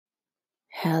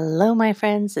Hello, my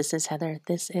friends. This is Heather.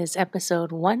 This is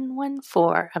episode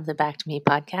 114 of the Back to Me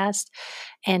podcast.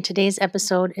 And today's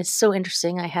episode is so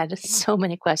interesting. I had so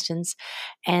many questions,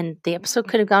 and the episode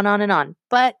could have gone on and on.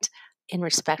 But in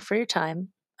respect for your time,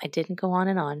 I didn't go on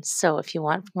and on. So if you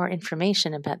want more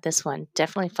information about this one,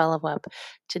 definitely follow up.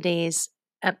 Today's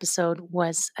episode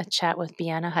was a chat with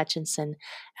Biljana Hutchinson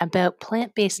about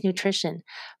plant-based nutrition,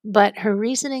 but her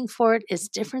reasoning for it is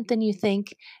different than you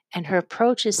think, and her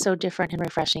approach is so different and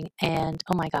refreshing. And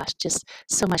oh my gosh, just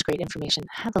so much great information.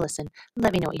 Have a listen.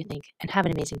 Let me know what you think, and have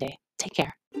an amazing day. Take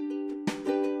care.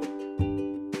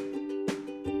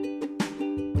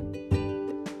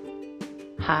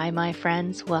 Hi, my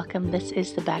friends. Welcome. This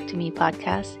is the Back to Me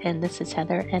podcast, and this is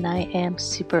Heather, and I am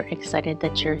super excited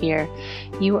that you're here.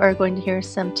 You are going to hear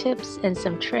some tips and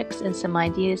some tricks and some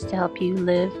ideas to help you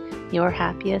live your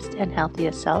happiest and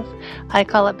healthiest self. I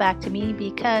call it Back to Me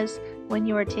because when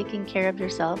you are taking care of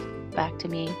yourself, back to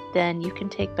me, then you can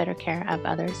take better care of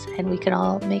others, and we can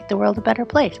all make the world a better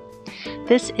place.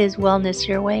 This is Wellness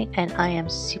Your Way, and I am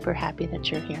super happy that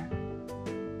you're here.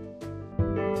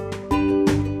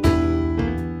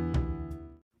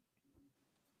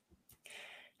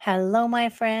 Hello, my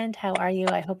friend. How are you?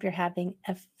 I hope you're having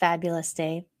a fabulous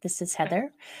day. This is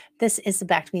Heather. This is the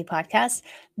Back to Me podcast.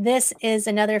 This is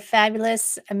another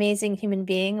fabulous, amazing human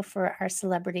being for our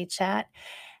celebrity chat.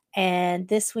 And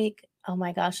this week, oh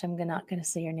my gosh, I'm not going to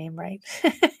say your name right.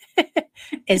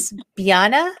 Is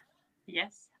Biljana?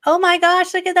 Yes. Oh my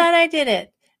gosh, look at that. I did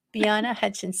it. Biljana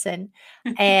Hutchinson.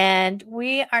 And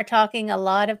we are talking a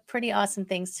lot of pretty awesome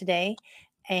things today.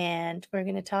 And we're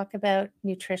going to talk about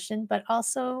nutrition, but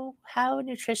also how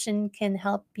nutrition can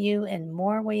help you in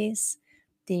more ways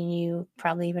than you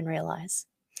probably even realize.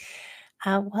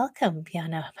 Welcome,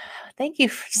 Biljana. Thank you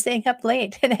for staying up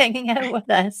late and hanging out with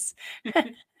us.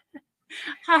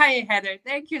 Hi, Heather.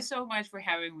 Thank you so much for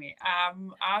having me.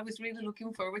 I was really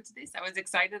looking forward to this. I was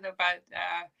excited about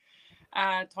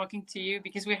talking to you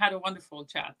because we had a wonderful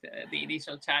chat, the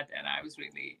initial chat, and I was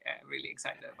really, really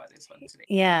excited about this one today.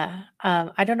 Yeah.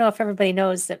 I don't know if everybody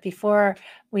knows that before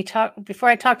I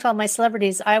talk to all my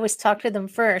celebrities, I always talk to them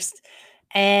first.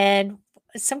 And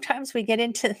sometimes we get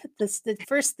into this,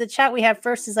 the chat we have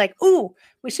first is like, ooh,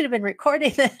 we should have been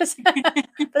recording this,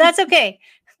 but that's okay.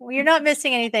 You're not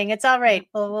missing anything. It's all right.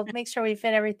 We'll make sure we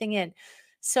fit everything in.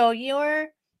 So your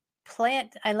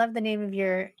plant, I love the name of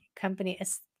your company.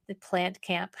 It's the Plant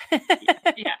Camp.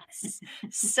 Yeah.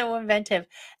 So inventive.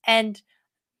 And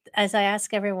as I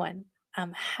ask everyone,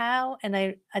 how, and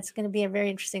it's going to be a very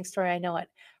interesting story. I know it.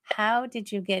 How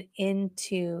did you get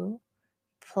into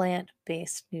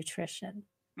plant-based nutrition?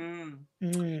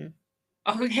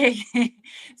 Okay.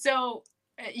 So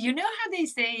you know how they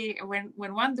say when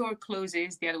one door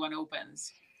closes, the other one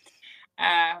opens.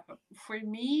 For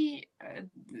me,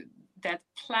 that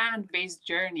plant-based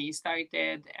journey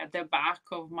started at the back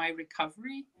of my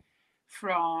recovery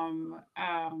from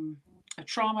a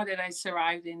trauma that I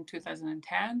survived in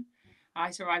 2010.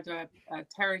 I survived a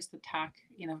terrorist attack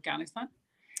in Afghanistan,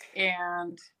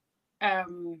 and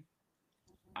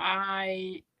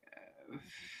I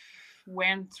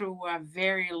went through a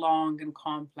very long and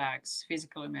complex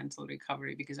physical and mental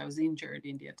recovery because I was injured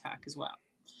in the attack as well.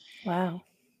 Wow.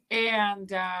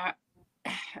 And I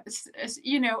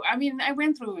mean, I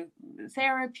went through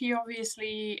therapy,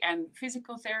 obviously, and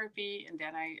physical therapy, and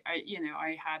then I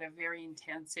had a very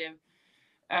intensive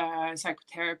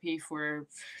psychotherapy for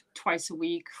twice a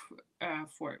week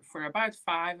for about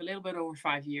a little bit over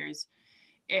 5 years.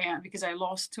 And because I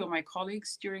lost two of my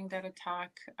colleagues during that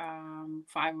attack,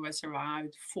 5 of us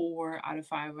survived, 4 out of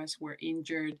 5 of us were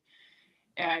injured.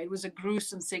 It was a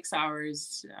gruesome 6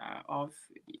 hours of,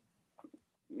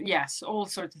 yes, all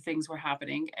sorts of things were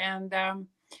happening. And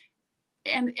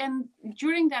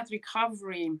during that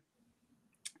recovery,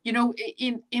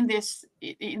 in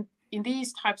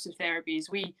these types of therapies,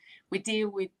 we deal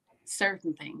with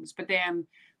certain things, but then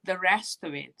the rest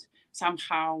of it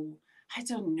somehow, I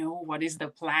don't know what is the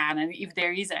plan, and if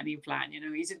there is any plan,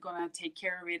 is it going to take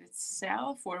care of it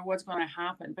itself, or what's going to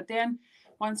happen? But then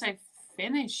once I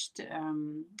finished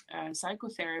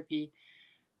psychotherapy,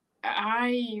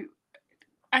 I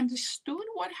understood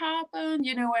what happened,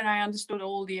 and I understood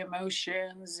all the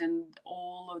emotions and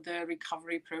all of the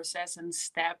recovery process and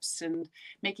steps and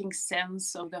making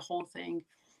sense of the whole thing.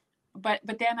 But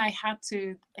then I had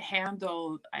to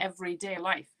handle everyday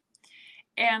life.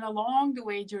 And along the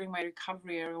way during my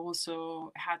recovery, I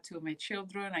also had 2 of my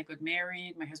children. I got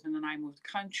married. My husband and I moved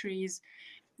countries.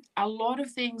 A lot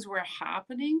of things were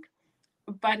happening,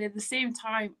 but at the same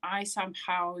time, I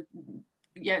somehow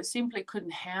simply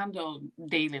couldn't handle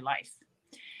daily life.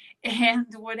 And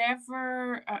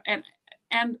whatever,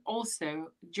 and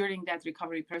also during that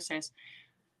recovery process,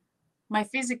 my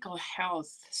physical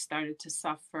health started to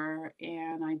suffer,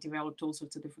 and I developed all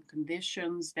sorts of different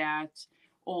conditions that,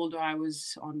 although I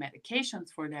was on medications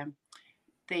for them,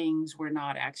 things were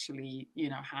not actually,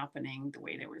 happening the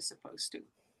way they were supposed to.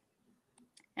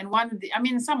 And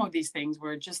some of these things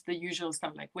were just the usual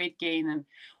stuff like weight gain, and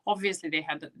obviously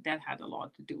that had a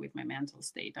lot to do with my mental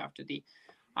state after the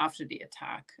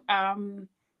attack.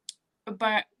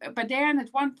 But then at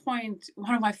one point,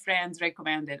 one of my friends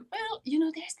recommended, well,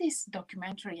 there's this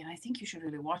documentary, and I think you should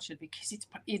really watch it because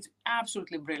it's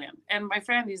absolutely brilliant. And my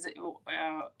friend is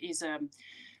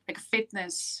like a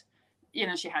fitness,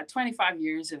 she had 25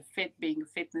 years of being a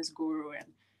fitness guru, and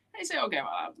I said, okay,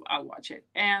 well, I'll watch it.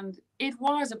 And it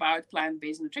was about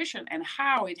plant-based nutrition and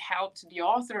how it helped the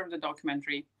author of the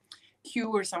documentary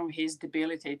cure some of his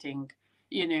debilitating,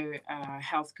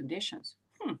 health conditions.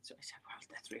 So I said, well,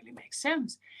 that really makes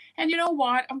sense. And you know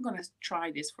what? I'm going to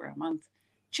try this for a month,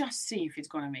 just see if it's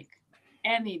going to make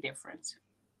any difference.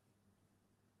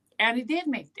 And it did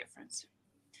make difference.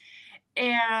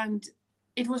 And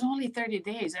it was only 30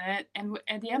 days. And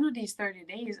at the end of these 30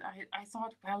 days, I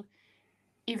thought, well,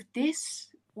 if this,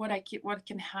 what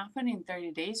can happen in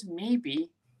 30 days,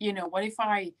 maybe, what if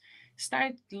I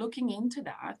start looking into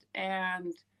that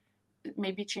and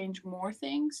maybe change more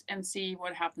things and see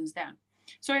what happens then.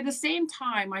 So at the same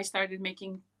time, I started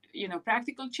making,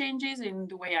 practical changes in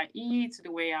the way I eat,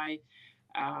 the way I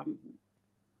um,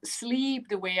 sleep,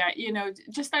 the way I,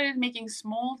 just started making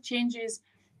small changes.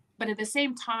 But at the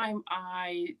same time,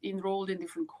 I enrolled in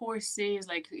different courses,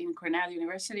 like in Cornell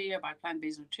University about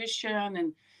plant-based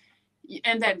nutrition,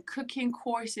 and then cooking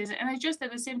courses. And I just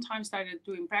at the same time started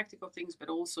doing practical things, but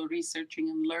also researching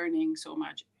and learning so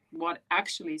much what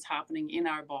actually is happening in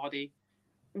our body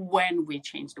when we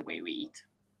change the way we eat.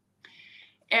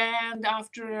 And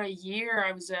after a year,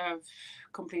 I was a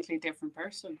completely different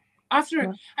person.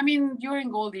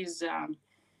 During all these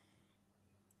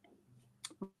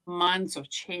months of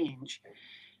change,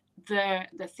 the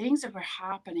things that were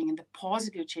happening and the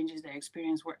positive changes that I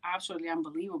experienced were absolutely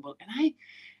unbelievable. And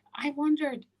I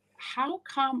wondered, how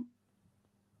come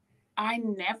I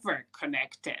never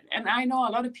connected? And I know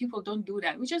a lot of people don't do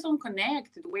that. We just don't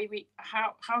connect the way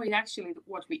how it actually,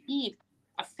 what we eat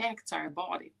affects our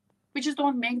body. We just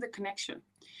don't make the connection.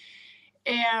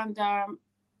 And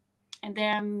and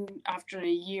then after a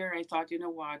year, I thought, you know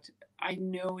what? I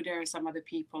know there are some other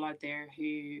people out there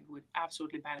who would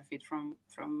absolutely benefit from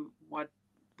what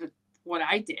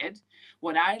I did,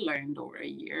 what I learned over a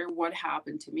year, what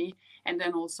happened to me, and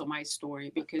then also my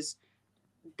story, because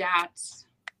that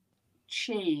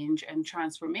change and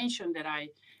transformation that I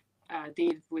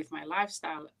did with my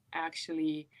lifestyle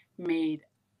actually made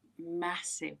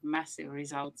massive, massive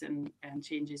results and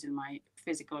changes in my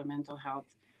physical and mental health.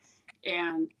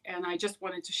 And I just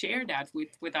wanted to share that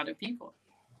with other people.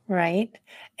 Right.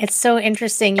 It's so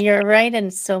interesting. You're right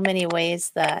in so many ways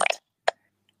that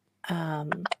um,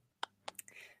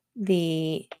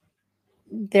 the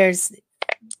there's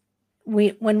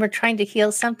when we're trying to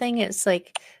heal something, it's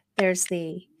like there's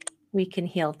we can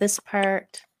heal this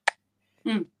part,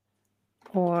 Mm.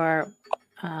 or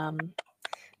um,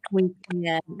 we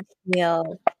can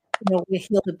heal, we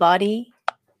heal the body,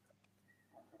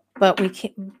 but we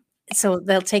can. So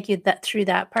they'll take you through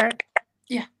that part,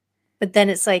 Yeah. but then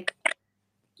it's like,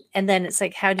 and then it's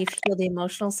like, how do you feel the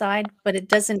emotional side? But it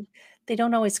doesn't. They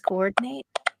don't always coordinate.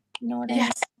 You know what I mean?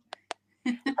 Yes.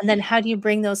 And then how do you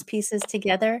bring those pieces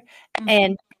together Mm-hmm.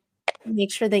 and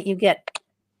make sure that you get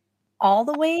all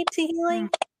the way to Mm. healing,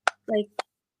 like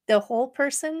the whole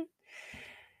person?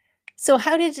 So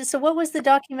what was the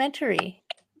documentary?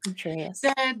 I'm curious.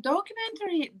 The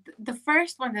documentary, the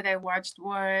first one that I watched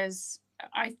was,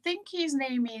 I think his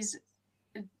name is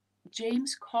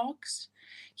James Cox.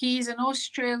 He's an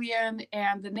Australian,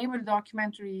 and the name of the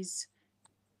documentary is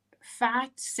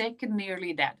Fat, Sick, and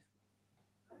Nearly Dead.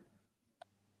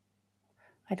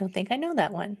 I don't think I know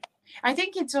that one. I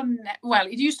think it's on. Well,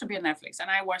 it used to be on Netflix, and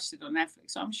I watched it on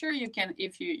Netflix. So I'm sure you can,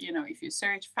 if you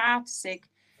search "Fat, Sick,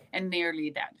 and Nearly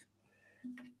Dead."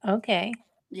 Okay.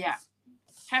 Yeah,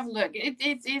 have a look.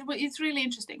 It's really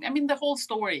interesting. I mean, the whole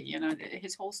story.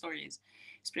 His whole story is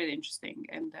pretty interesting,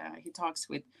 and he talks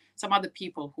with some other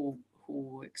people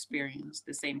who experienced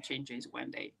the same changes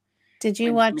when they Did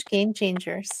you when watch Game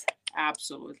Changers?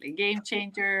 absolutely game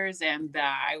changers. And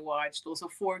I watched also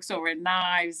Forks Over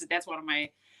Knives. That's one of my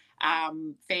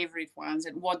favorite ones,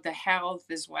 and What the Health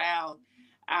as well.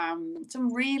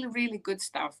 Some really really good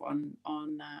stuff on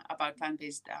about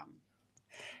plant-based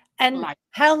And life.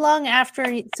 how long after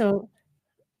so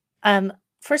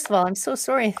first of all, I'm so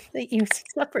sorry that you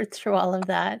suffered through all of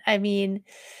that. I mean,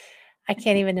 I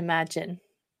can't even imagine.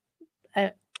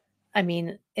 I I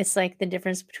mean, it's like the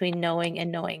difference between knowing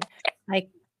and knowing. I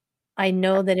I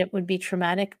know that it would be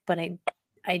traumatic, but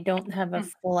I don't have a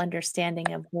Mm, full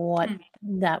understanding of what mm,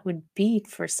 that would be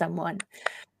for someone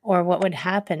or what would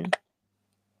happen.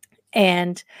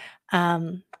 And,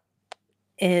 um,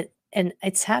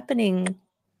 it's happening.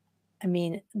 I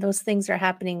mean, those things are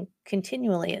happening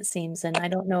continually, it seems, and I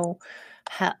don't know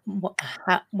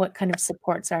what kind of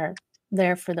supports are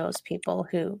there for those people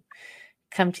who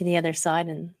come to the other side,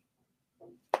 and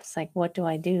it's like, "What do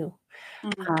I do?"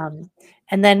 mm. Um,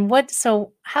 and then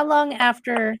how long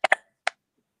after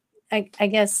I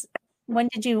guess,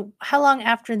 how long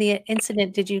after the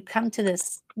incident did you come to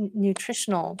this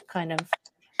nutritional kind of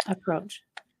approach?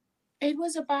 It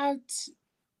was uh, about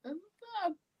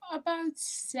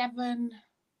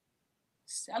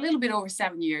a little bit over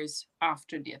 7 years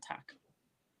after the attack.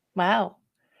 Wow.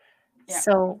 Yeah.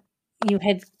 So you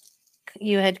had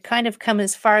you had kind of come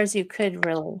as far as you could,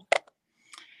 really.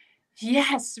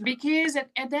 Yes, because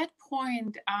at that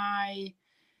point I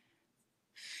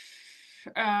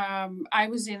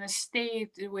was in a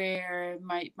state where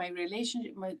my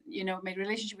relationship my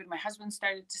relationship with my husband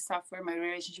started to suffer, my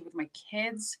relationship with my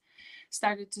kids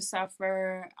started to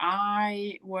suffer.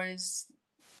 I was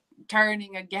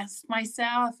turning against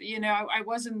myself. I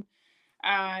wasn't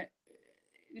uh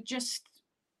just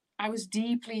I was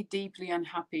deeply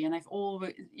unhappy, and I've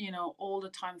always, all the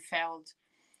time felt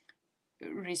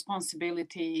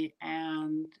responsibility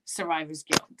and survivor's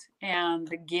guilt and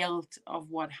the guilt of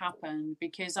what happened,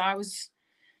 because I was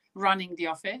running the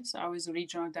office. I was a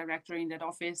regional director in that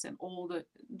office, and all the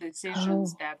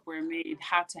decisions Oh, that were made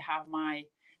had to have my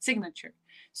signature.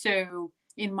 So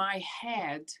in my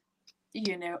head,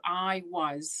 I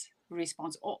was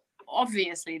responsible.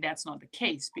 Obviously, that's not the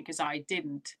case because I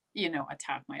didn't,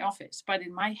 attack my office. But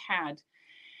in my head,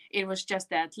 it was just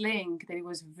that link that it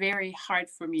was very hard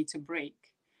for me to break.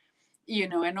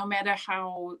 And no matter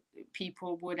how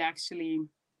people would actually,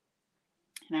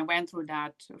 and I went through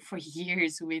that for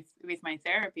years with my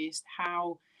therapist,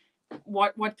 how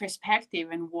what perspective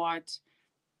and what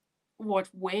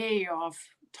way of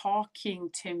talking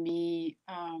to me,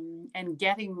 and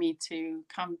getting me to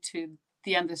come to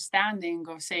the understanding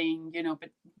of saying, but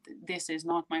this is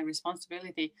not my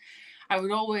responsibility. I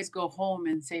would always go home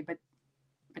and say, but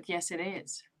yes, it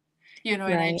is. And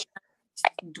I right.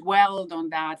 just dwelled on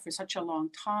that for such a long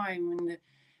time, and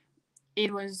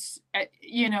it was,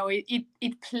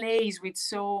 it plays with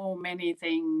so many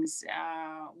things,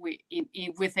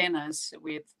 within us,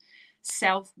 with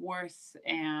self-worth,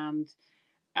 and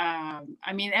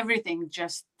I mean, everything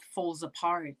just falls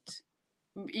apart,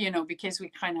 because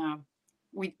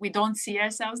we don't see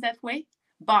ourselves that way.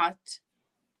 But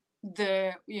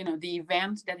the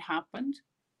event that happened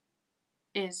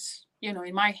is,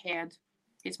 in my head,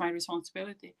 it's my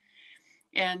responsibility.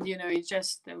 And, it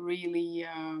just really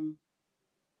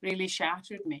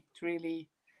shattered me. It really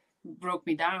broke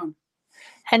me down.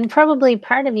 And probably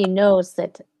part of you knows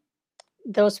that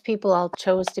those people all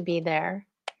chose to be there,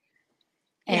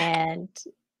 Yeah. and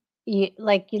you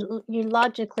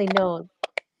logically know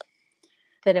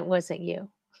that it wasn't you.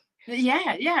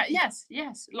 Yeah,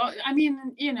 yes. I mean,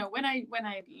 when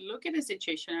I look at the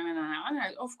situation, I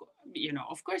mean,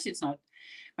 of course, it's not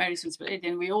my responsibility,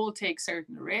 and we all take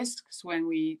certain risks when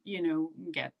we,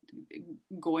 get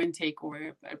go and take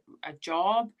over a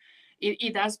job.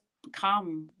 It does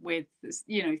come with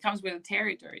it comes with a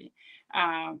territory,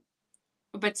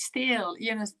 but still,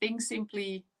 things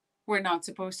simply were not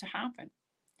supposed to happen.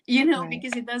 Right,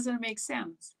 Because it doesn't make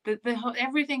sense.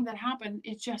 Everything that happened,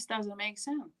 it just doesn't make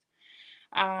sense.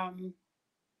 um,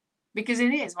 because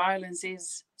violence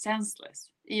is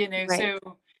senseless, right.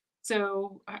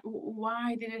 so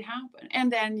why did it happen?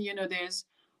 And then, there's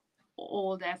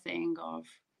all that thing of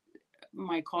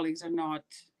my colleagues are not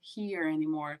here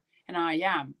anymore, and I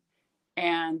am,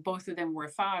 and both of them were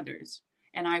fathers,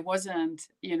 and I wasn't,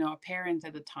 a parent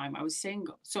at the time. I was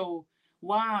single. So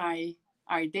why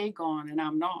are they gone and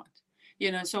I'm not?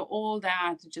 So all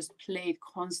that just played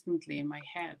constantly in my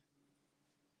head.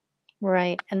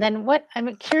 Right, and then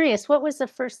I'm curious, what was the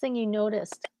first thing you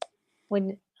noticed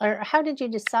or how did you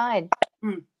decide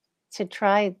Mm. to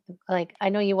try, like, I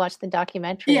know you watched the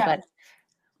documentary, Yeah. but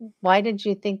why did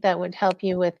you think that would help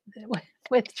you with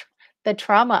with tr the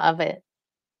trauma of it?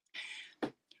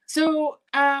 So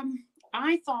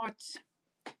I thought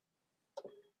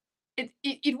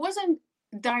it wasn't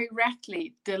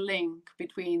directly the link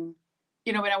between,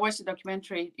 when I watched the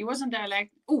documentary, it wasn't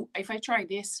direct. Oh, if I try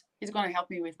this, it's going to help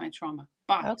me with my trauma.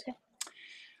 But Okay.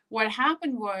 what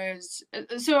happened was,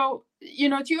 so you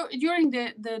know, during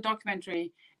the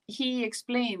documentary, he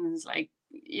explains, like,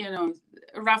 you know,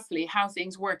 roughly how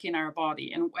things work in our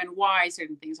body, and why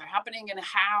certain things are happening, and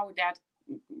how that,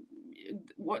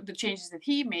 what the changes that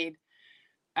he made,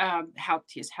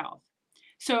 helped his health.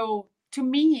 So to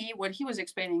me, what he was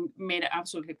explaining made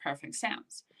absolutely perfect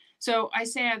sense. So I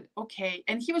said, okay,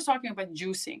 and he was talking about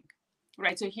juicing,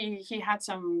 right? So he had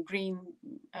some green,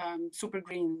 super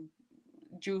green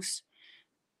juice.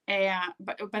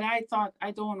 But I thought,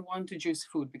 I don't want to juice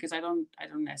food, because I don't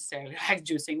necessarily like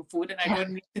juicing food, and I Yeah.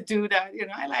 don't need to do that. You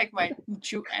know, I like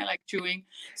chewing.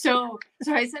 So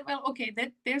I said, well, okay,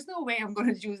 that there's no way I'm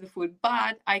going to juice the food,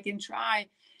 but I can try.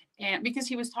 And because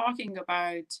he was talking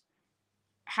about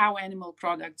how animal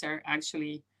products are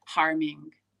actually harming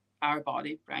our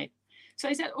body, right? So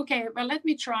I said, okay, well, let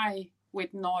me try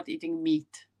with not eating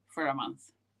meat for a month.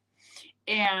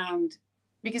 And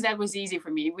because that was easy for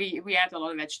me, we had a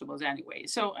lot of vegetables anyway.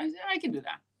 So I can do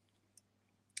that.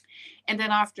 And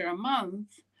then after a month,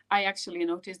 I actually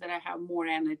noticed that I have more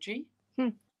energy. Hmm.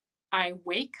 I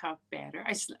wake up better.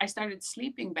 I started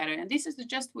sleeping better. And this is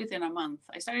just within a month.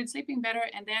 I started sleeping better.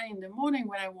 And then in the morning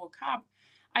when I woke up,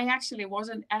 I actually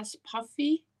wasn't as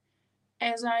puffy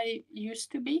as I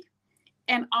used to be.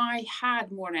 And I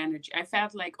had more energy. I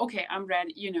felt like, okay, I'm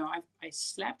ready. You know, I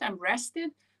slept, I'm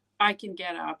rested. I can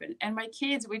get up. And my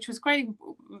kids, which was quite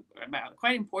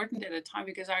important at the time,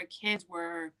 because our kids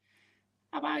were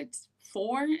about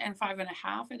 4 and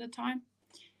 5.5 at the time.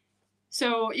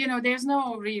 So, you know, there's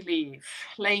no really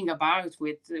laying about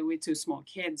with two small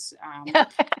kids.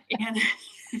 And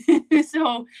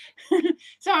so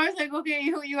so I was like,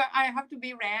 okay, I have to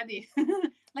be ready,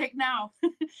 like now.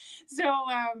 so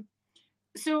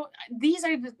so these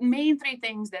are the main three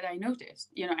things that I noticed.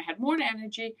 You know, I had more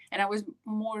energy, and I was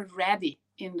more ready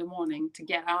in the morning to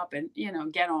get up and, you know,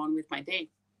 get on with my day.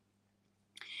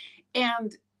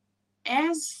 And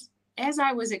as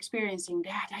I was experiencing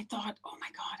that, I thought, oh my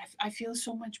God, I feel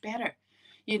so much better.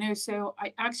 You know, so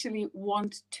I actually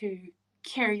want to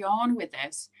carry on with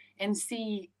this and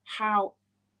see how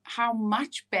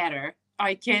much better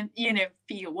I can, you know,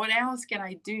 feel. What else can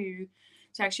I do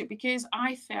to actually, because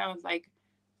I felt like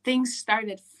things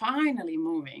started finally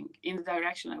moving in the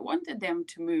direction I wanted them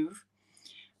to move.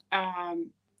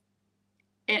 Um,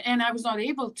 and I was not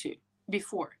able to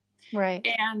before. Right.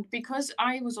 And because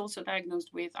I was also diagnosed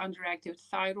with underactive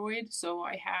thyroid, so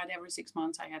I had every 6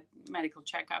 months I had medical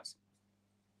checkups.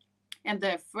 And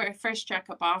the first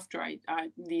checkup after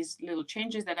these little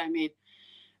changes that I made,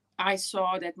 I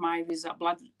saw that my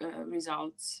blood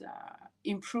results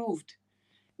improved,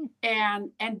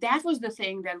 and that was the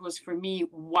thing that was for me,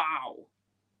 wow.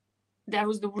 That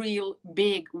was the real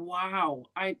big wow.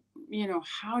 You know,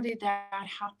 how did that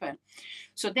happen?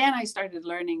 So then I started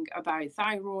learning about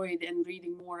thyroid and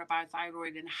reading more about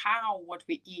thyroid, and how what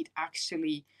we eat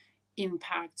actually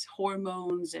impacts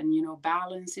hormones, and, you know,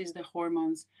 balances the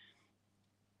hormones.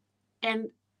 And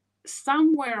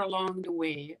somewhere along the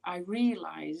way, I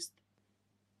realized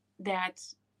that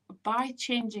by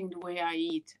changing the way I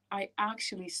eat, I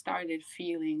actually started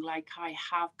feeling like I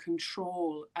have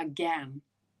control again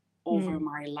over Mm.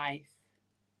 my life.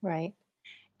 Right.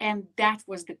 And that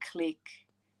was the click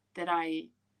that I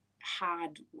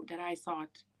had, that I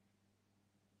thought,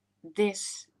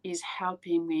 this is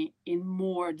helping me in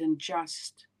more than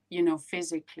just, you know,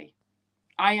 physically.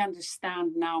 I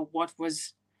understand now what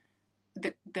was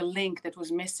the link that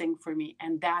was missing for me,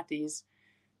 and that is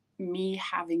me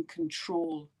having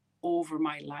control over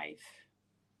my life,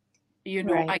 you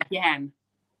know, Right. again.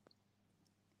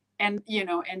 And, you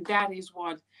know, and that is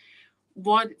what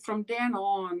from then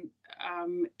on,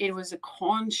 it was a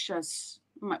conscious,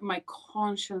 my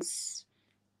conscious,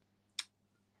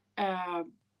 uh,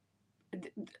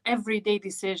 everyday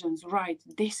decisions. Right,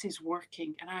 this is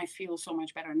working, and I feel so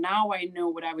much better now. I know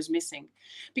what I was missing,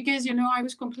 because, you know, I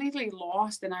was completely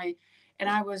lost, and I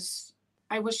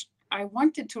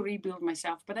wanted to rebuild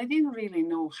myself, but I didn't really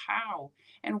know how.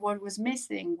 And what was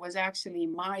missing was actually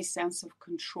my sense of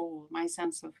control, my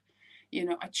sense of, you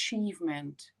know,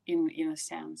 achievement, in a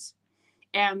sense.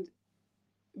 And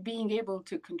being able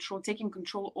to control, taking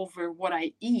control over what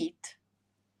I eat,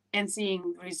 and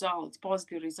seeing results,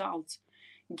 positive results,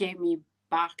 gave me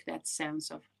back that sense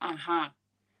of, aha,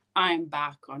 I'm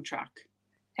back on track.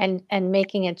 And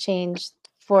making a change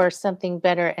for something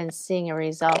better and seeing a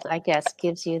result, I guess,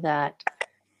 gives you that,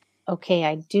 okay,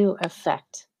 I do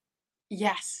affect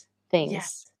Yes, things.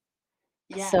 yes,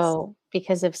 yes, So,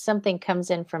 because if something comes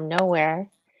in from nowhere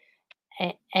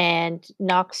and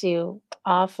knocks you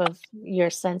off of your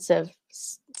sense of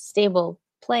stable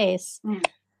place, mm,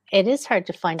 It is hard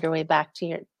to find your way back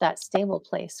to that stable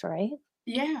place, right?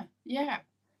 Yeah, yeah.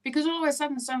 Because all of a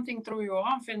sudden something threw you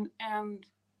off, and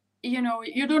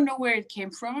you don't know where it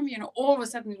came from. All of a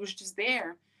sudden it was just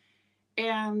there,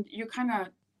 and you kind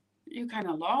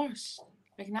of lost.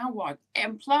 Like, now what?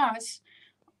 And plus,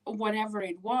 whatever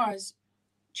it was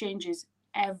changes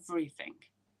everything.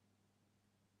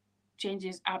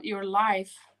 Changes up your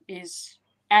life is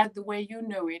as the way you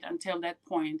know it until that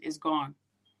point is gone.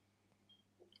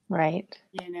 Right.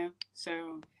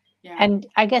 So yeah. And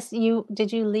I guess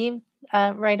did you leave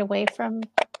right away from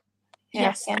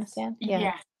Yes, Afghanistan?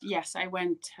 Yeah. yes. I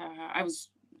went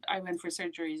for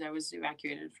surgeries. I was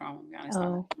evacuated from Afghanistan,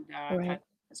 Oh, and had right.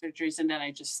 surgeries, and then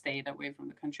I just stayed away from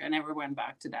the country. I never went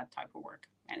back to that type of work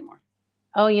anymore.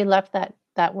 Oh, you left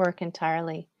that work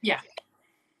entirely. Yeah.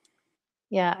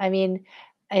 Yeah, I mean,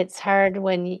 it's hard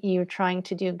when you're trying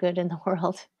to do good in the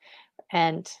world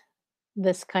and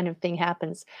this kind of thing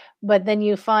happens. But then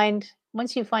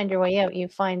once you find your way out, you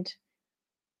find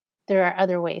there are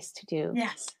other ways to do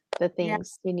Yes. the Yeah.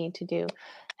 things you need to do.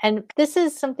 And this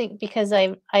is something because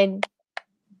I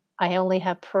only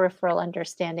have peripheral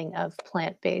understanding of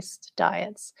plant-based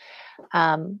diets.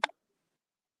 Um,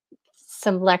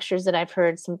 some lectures that I've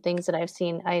heard, some things that I've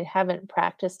seen, I haven't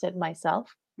practiced it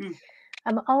myself. Mm.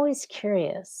 I'm always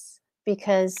curious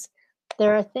because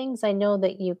there are things I know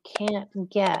that you can't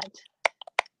get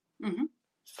Hmm.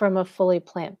 from a fully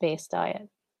plant-based diet.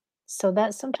 So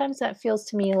that sometimes that feels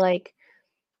to me like,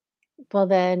 well,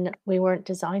 then we weren't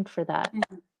designed for that.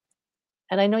 Hmm.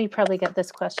 And I know you probably get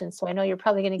this question, so I know you're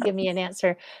probably going to give me an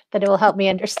answer that it will help me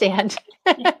understand.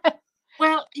 Yeah.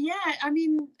 Well, yeah. I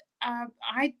mean,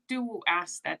 I do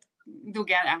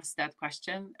get asked that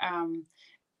question.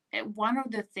 One of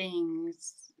the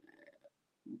things,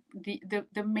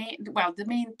 the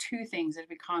main two things that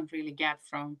we can't really get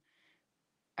from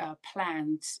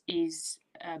plants is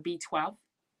B12,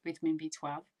 vitamin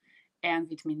B12, and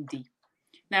vitamin D.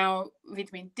 Now,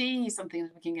 vitamin D is something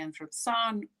that we can get from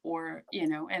sun, or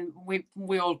and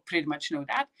we all pretty much know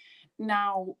that.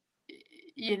 Now,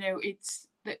 it's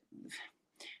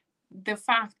the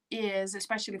fact is,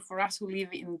 especially for us who live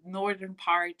in northern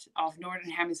part of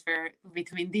northern hemisphere,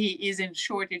 vitamin D is in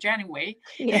shortage anyway,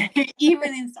 Yeah.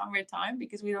 even in summertime,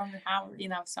 because we don't have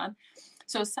enough sun.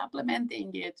 So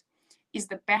supplementing it is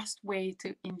the best way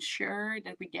to ensure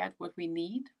that we get what we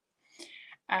need.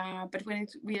 But when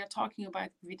we are talking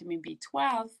about vitamin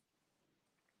B12,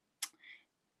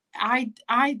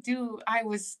 I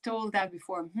was told that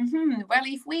before. Well,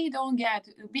 if we don't get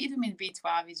vitamin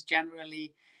B12, is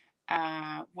generally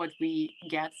what we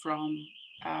get from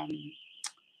um,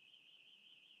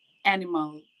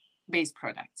 animal-based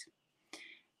products.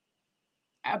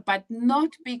 But not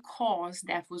because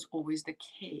that was always the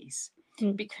case.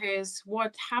 Mm. Because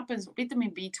what happens,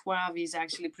 vitamin B12 is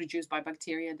actually produced by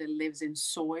bacteria that lives in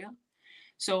soil.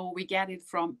 So we get it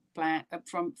from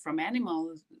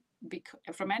animals,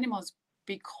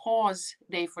 because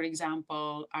they, for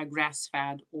example, are grass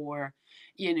fed, or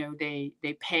they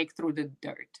peg through the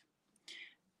dirt.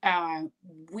 uh,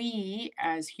 we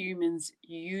as humans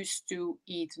used to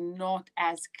eat not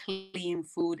as clean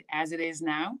food as it is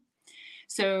now.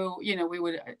 So we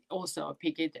would also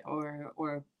pick it,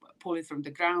 or pull it from the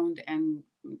ground, and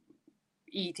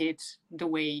eat it the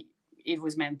way it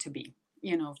was meant to be,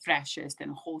 freshest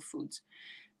and whole foods.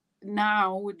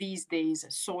 Now these days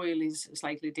soil is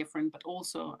slightly different, but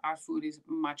also our food is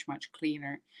much much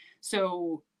cleaner.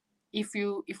 So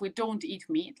if we don't eat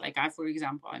meat, like I, for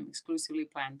example, I'm exclusively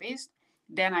plant-based,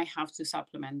 then I have to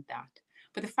supplement that.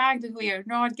 But the fact that we are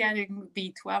not getting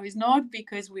B12 is not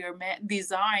because we are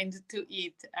designed to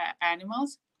eat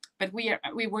animals, but we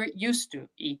were used to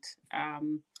eat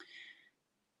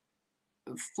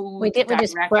food We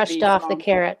just brushed directly off the from.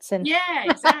 carrots and Yeah,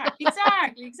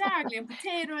 exactly, and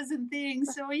potatoes and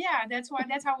things. So yeah, that's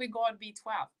how we got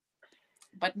B12,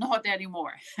 but not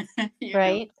anymore. you know.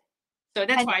 right? So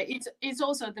that's And why it's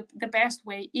also the best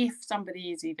way, if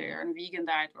somebody is either on a vegan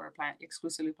diet or a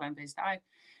exclusively plant-based diet,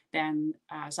 then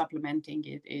supplementing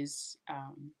it is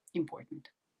important.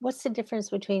 what's the difference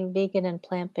between vegan and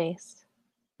plant-based?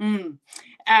 Mm.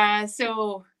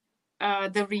 So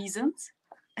the reasons,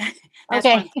 that's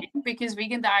Okay. one thing, because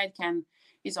vegan diet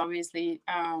is obviously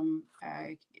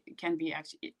can be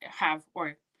actually have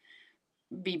or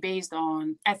be based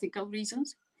on ethical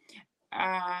reasons.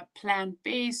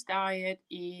 Plant-based diet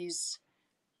is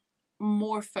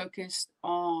more focused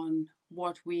on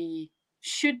what we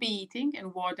should be eating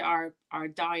and what our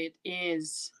diet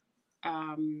is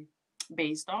um,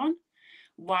 based on,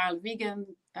 while vegan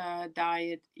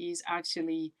diet is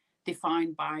actually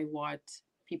defined by what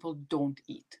people don't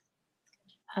eat.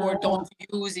 or Oh, don't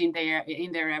use in their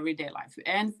everyday life.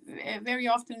 And very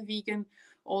often vegan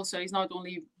also is not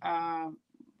only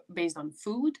based on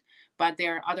food, but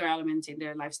there are other elements in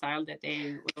their lifestyle that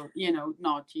they will,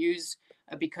 not use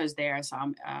because there are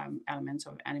some elements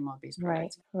of animal-based right,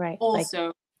 products. right. Like,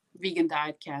 Also, vegan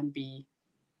diet can be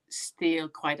still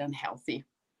quite unhealthy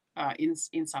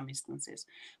in some instances.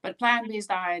 But plant-based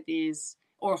diet is,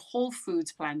 or whole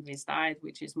foods plant-based diet,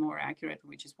 which is more accurate,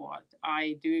 which is what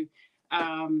I do.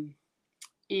 Um,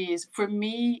 is for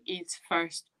me, it's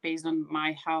first based on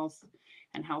my health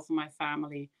and health of my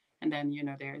family, and then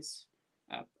there's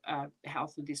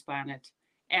health of this planet,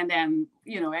 and then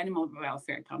animal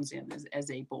welfare comes in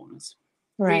as a bonus.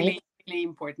 right. Really, really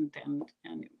important, and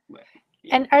well,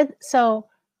 yeah. And so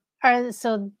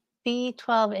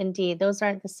B12 and D, those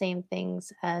aren't the same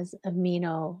things as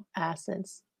amino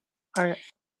acids. Or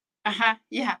Uh-huh.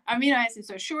 Yeah. Amino acids.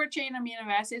 So short chain amino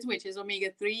acids, which is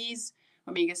omega 3s,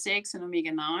 omega 6, and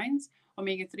omega 9s.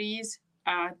 Omega 3s,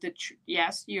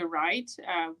 yes, you're right.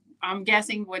 I'm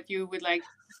guessing what you would like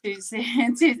to say.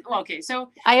 Okay.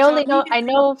 So, I so only know omega I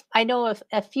know I know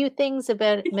a few things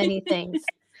about many 3. things.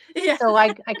 Yeah. So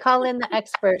I call in the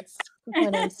experts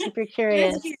when I'm super That's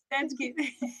curious. good. That's good.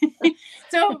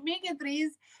 So omega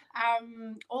 3s,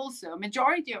 also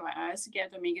majority of us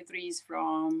get omega 3s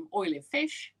from oily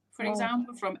fish, for Oh,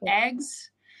 example, from yeah.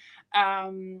 eggs,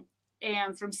 um,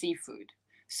 and from seafood.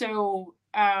 So,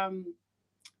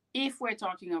 if we're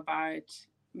talking about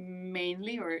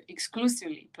mainly or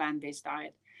exclusively plant-based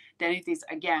diet, then it is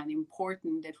again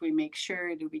important that we make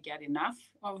sure that we get enough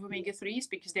of omega 3s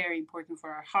because they're important for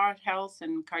our heart health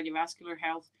and cardiovascular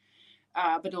health,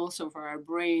 but also for our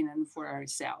brain and for our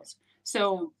cells.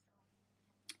 So,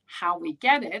 how we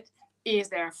get it is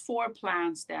there are four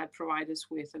plants that provide us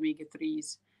with omega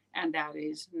 3s, and that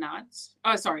is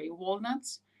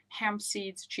walnuts, hemp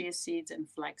seeds, chia seeds, and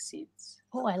flax seeds.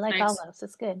 Oh, I like all Nice. those.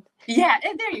 It's good. Yeah,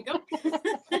 and there you go.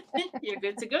 You're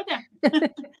good to go then.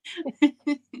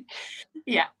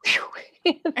 Yeah.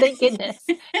 Thank goodness.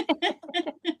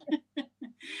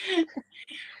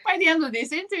 By the end of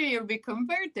this interview, you'll be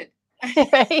converted.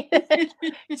 Right?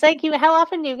 It's like how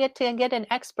often do you get to get an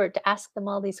expert to ask them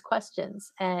all these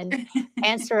questions and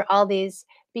answer all these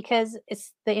because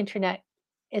it's the internet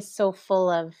is so full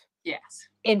of Yes.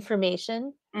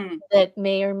 information Mm, that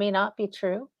may or may not be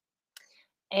true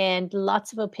and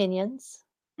lots of opinions,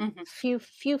 mhm.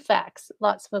 few facts,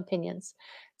 lots of opinions.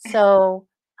 So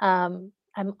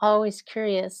I'm always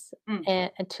curious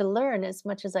Mm. and to learn as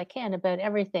much as I can about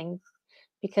everything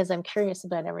because I'm curious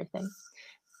about everything.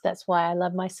 That's why I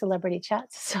love my celebrity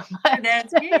chats so much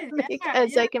That's good. Yeah,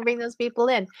 because yeah. I can bring those people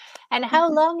in. And how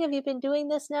long have you been doing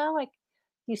this now? Like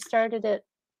you started it.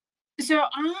 So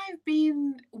I've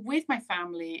been with my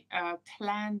family,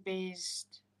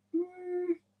 plant-based.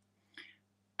 mm,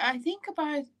 I think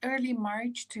about early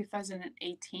March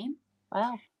 2018.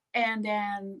 Wow. And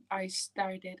then I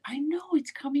started, I know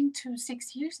it's coming to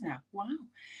 6 years now. Wow.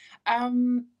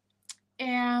 Um,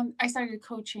 and I started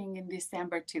coaching in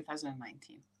December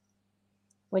 2019.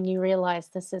 When you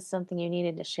realized this is something you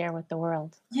needed to share with the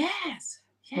world, Yes.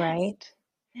 Yes. right?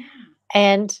 Yeah.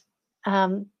 And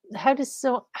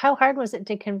how hard was it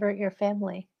to convert your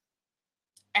family?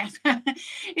 And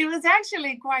it was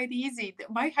actually quite easy.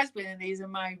 My husband is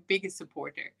my biggest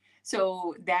supporter.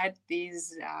 So that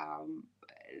is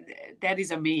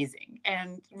amazing,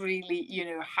 and really,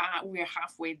 we're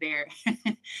halfway there.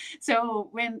 So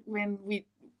when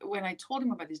I told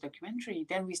him about this documentary,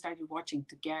 then we started watching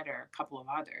together a couple of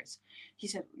others. He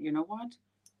said, "You know what?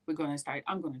 We're gonna start.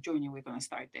 I'm gonna join you. We're gonna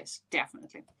start this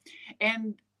definitely."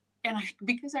 And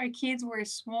because our kids were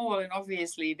small, and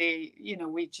obviously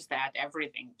we just had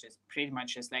everything just pretty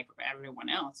much just like everyone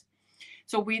else.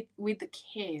 So with the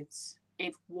kids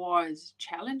it was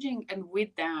challenging, and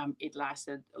with them it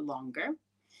lasted longer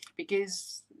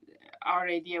because our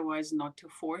idea was not to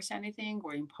force anything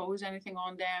or impose anything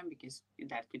on them because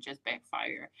that could just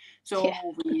backfire. Yeah. So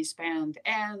we spent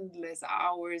endless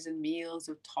hours and meals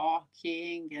of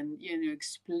talking and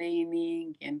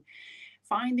explaining and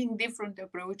finding different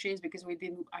approaches because we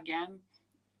didn't, again,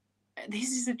 this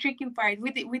is the tricky part.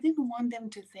 We didn't want them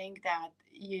to think that,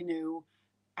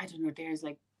 I don't know, there's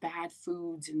like bad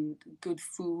foods and good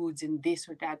foods and this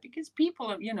or that because people,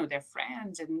 their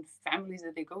friends and families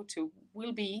that they go to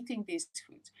will be eating these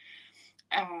foods.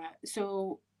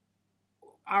 So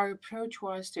our approach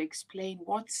was to explain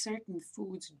what certain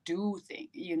foods do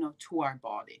to our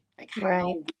body, like how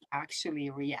Right. we actually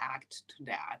react to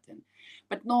that. And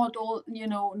but not all,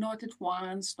 not at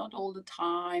once, not all the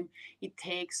time. It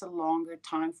takes a longer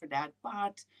time for that,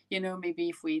 but maybe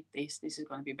if we eat this is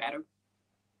going to be better.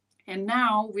 And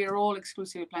now we're all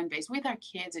exclusively plant-based. With our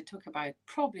kids, it took about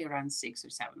probably around 6 or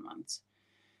 7 months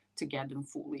to get them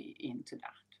fully into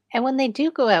that. And when they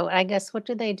do go out, I guess, what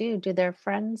do they do? Do their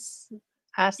friends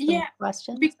ask them Yeah,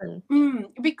 questions? be, And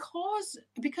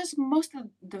because most of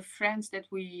the friends that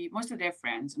most of their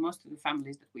friends, most of the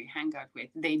families that we hang out with,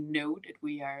 they know that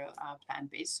we are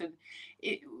plant based. So,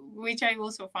 it, which I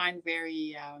also find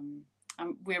very.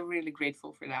 We're really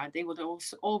grateful for that. They would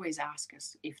also always ask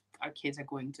us if our kids are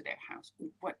going to their house.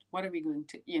 What are we going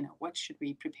to, what should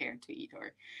we prepare to eat,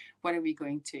 or what are we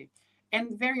going to?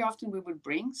 And very often we would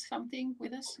bring something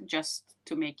with us just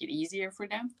to make it easier for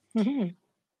them. Mhm.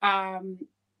 Um,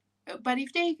 but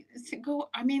if they go,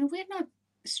 I mean, we're not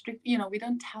strict. We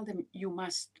don't tell them you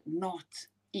must not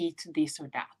eat this or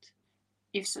that.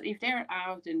 If they're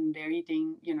out and they're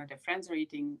eating, their friends are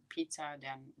eating pizza,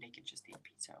 then they can just eat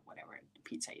pizza, whatever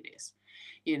pizza it is,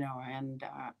 And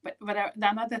but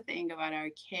another thing about our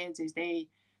kids is they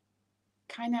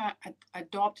kind of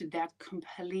adopted that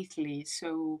completely.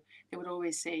 So they would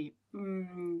always say,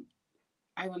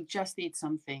 I will just eat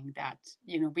something that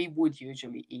we would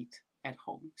usually eat at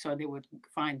home. So they would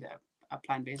find a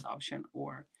plant-based option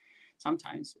or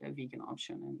sometimes a vegan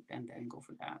option, and then go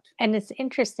for that. And it's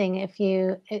interesting if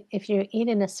you eat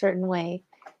in a certain way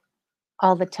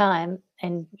all the time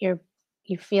and you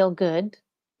feel good,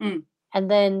 Mm. and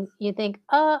then you think,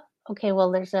 "Oh, okay,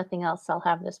 well, there's nothing else. I'll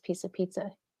have this piece of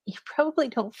pizza." You probably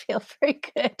don't feel very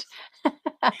good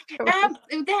afterwards.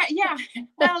 Yeah.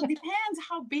 Well, depends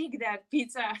how big that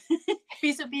pizza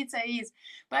piece of pizza is.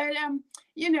 But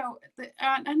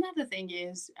another thing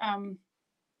is,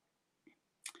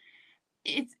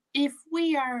 it's if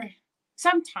we are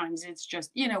sometimes it's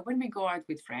just when we go out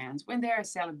with friends, when there are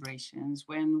celebrations,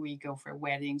 when we go for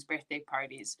weddings, birthday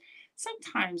parties,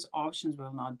 sometimes options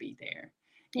will not be there,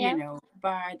 Yeah.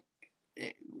 but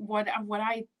what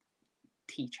I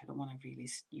teach, I don't want to really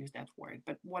use that word,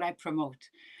 but what I promote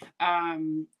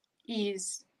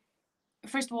is,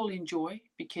 first of all, enjoy,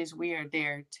 because we are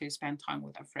there to spend time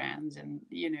with our friends, and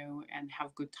and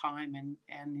have good time,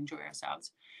 and enjoy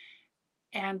ourselves.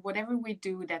 And whatever we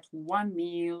do, that one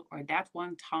meal or that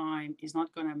one time is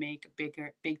not going to make a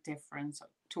big difference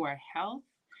to our health.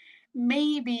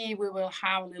 Maybe we will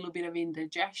have a little bit of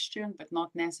indigestion, but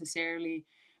not necessarily.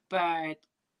 But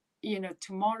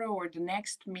tomorrow or the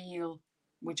next meal,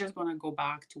 we're just going to go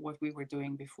back to what we were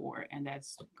doing before, and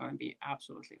that's going to be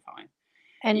absolutely fine.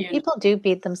 And you know people do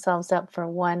beat themselves up for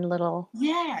one little,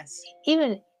 yes.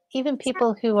 even even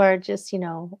people who are just,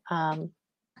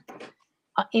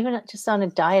 even just on a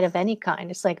diet of any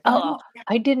kind. It's like, "Oh, Oh, yeah.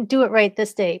 I didn't do it right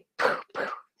this day."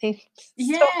 They so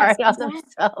Yes, hard on exactly.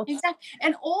 themselves. Exactly.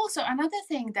 And also another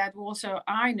thing that also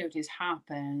I notice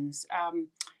happens,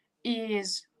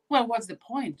 is, well, what's the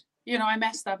point? I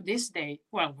messed up this day.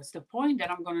 Well, what's the point that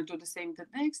I'm going to do the same the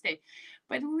next day?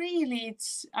 But really,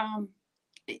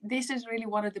 this is really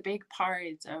one of the big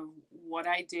parts of what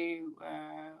I do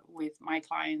with my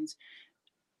clients.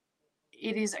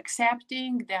 It is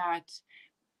accepting that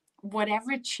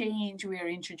whatever change we are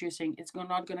introducing, it's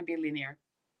not going to be linear.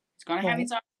 It's going to have Right.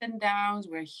 its ups and downs.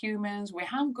 We're humans. We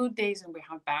have good days and we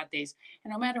have bad days.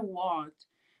 And no matter what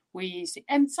we see,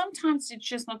 and sometimes it's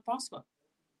just not possible,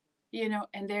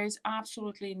 and there's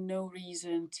absolutely no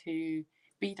reason to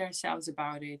beat ourselves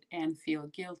about it and feel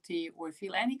guilty or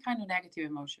feel any kind of negative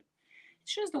emotion.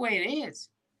 It's just the way it is.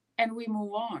 And we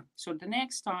move on. So the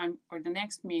next time or the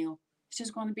next meal is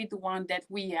just going to be the one that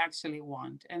we actually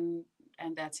want. And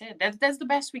that's it. That's the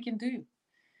best we can do.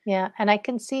 Yeah, and I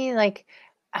can see, like,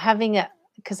 having a,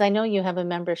 because I know you have a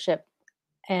membership,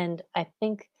 and I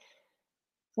think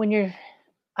when you're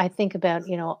I think about,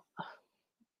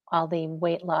 all the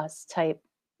weight loss type.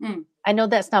 Mm, I know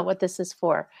that's not what this is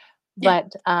for, yeah.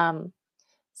 but,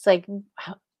 it's like,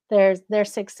 their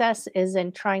success is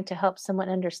in trying to help someone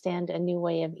understand a new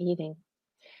way of eating.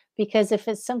 Because if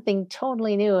it's something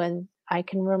totally new, and I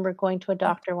can remember going to a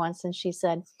doctor once and she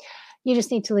said, "You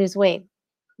just need to lose weight."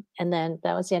 And then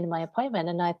that was the end of my appointment.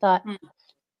 And I thought, Mm,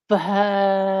 but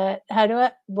how do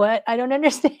I, what? I don't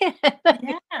understand. Like,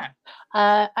 yeah.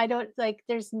 I don't, like,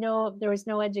 there was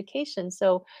no education.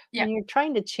 So Yeah. when you're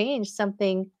trying to change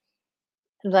something,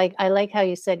 like, I like how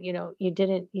you said, you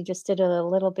just did it a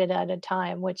little bit at a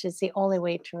time, which is the only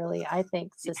way to really, I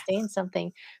think, sustain Yes.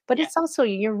 something. But Yeah. it's also,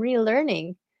 you're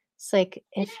relearning. It's like,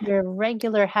 if Yeah. your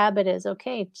regular habit is,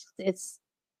 okay, it's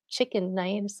chicken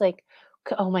night, it's like,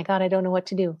 oh my God, I don't know what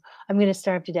to do. I'm going to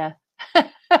starve to death.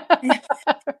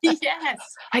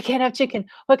 Yes. I can't have chicken.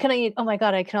 What can I eat? Oh my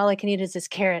God, all I can eat is this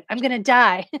carrot. I'm going to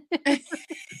die.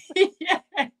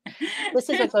 Yeah. This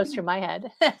is what goes through my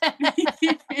head. but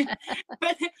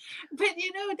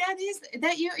that is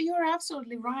that you're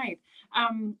absolutely right.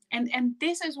 And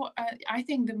this is what I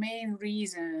think the main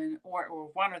reason, or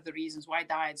one of the reasons why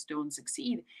diets don't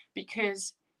succeed,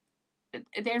 because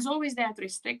there's always that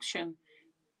restriction,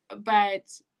 but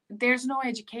there's no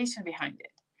education behind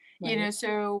it. Right.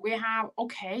 So we have,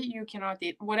 okay, you cannot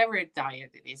eat whatever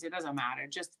diet it is, it doesn't matter.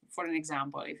 Just for an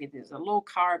example, if it is a low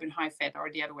carb and high fat,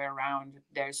 or the other way around,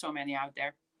 there's so many out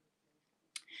there.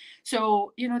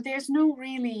 So, there's no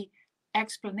really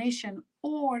explanation,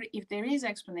 or if there is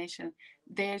explanation,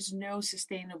 there's no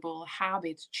sustainable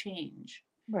habit change.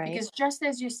 Right. Because just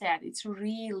as you said, it's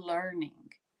relearning.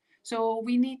 So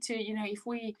we need to, if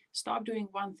we stop doing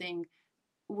one thing,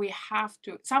 we have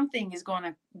to, something is going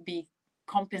to be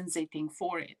compensating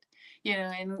for it.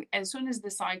 And as soon as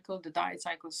the diet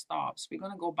cycle stops, we're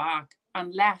going to go back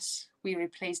unless we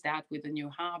replace that with a new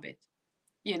habit,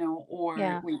 or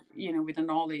Yeah. with the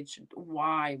knowledge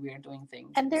why we are doing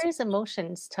things. And there is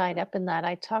emotions tied up in that.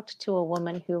 I talked to a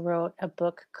woman who wrote a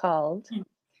book called Mm,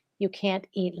 You Can't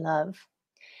Eat Love.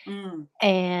 mm,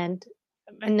 And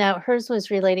now hers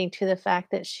was relating to the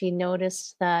fact that she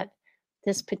noticed that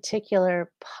this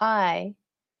particular pie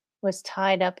was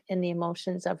tied up in the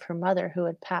emotions of her mother who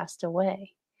had passed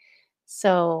away.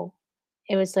 So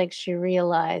it was like she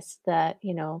realized that,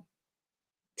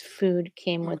 food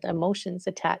came mm, with emotions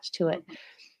attached to it. mhm.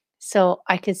 So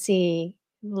I could see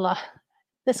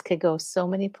this could go so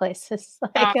many places.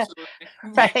 Like, Absolutely.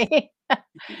 right?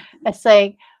 It's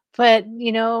like, but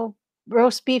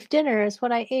roast beef dinner is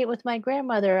what I ate with my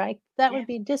grandmother. I That Yeah, would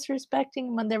be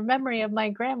disrespecting the memory of my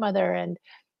grandmother. And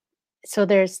so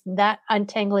there's that,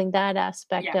 untangling that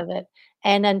aspect yeah, of it,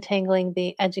 and untangling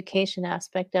the education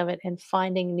aspect of it, and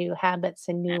finding new habits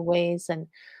and yeah. new ways. And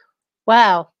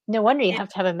wow, no wonder you It, have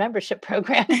to have a membership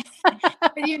program.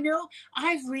 but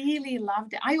I've really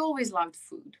loved it. I always loved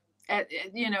food. I'm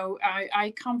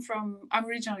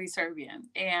originally Serbian,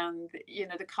 and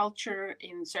the culture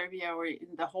in Serbia, or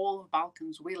in the whole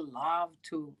Balkans, we love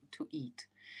to eat.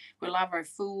 We love our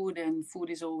food, and food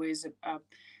is always a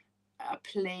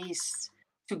place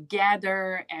to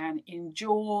gather and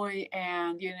enjoy,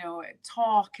 and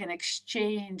talk and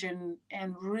exchange, and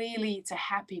really it's a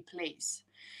happy place.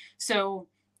 So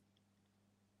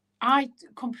I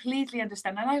completely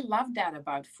understand, and I love that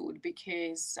about food,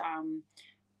 because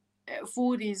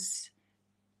food is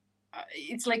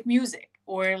it's like music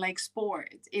or like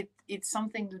sport. It's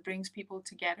something that brings people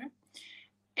together,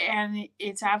 and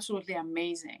it's absolutely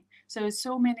amazing. So it's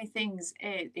so many things.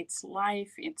 It's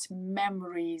life, it's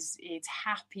memories, it's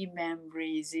happy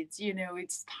memories,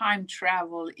 it's time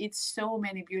travel, it's so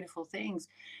many beautiful things.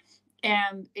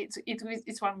 And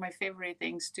it's one of my favorite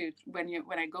things to,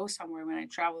 when I go somewhere, when I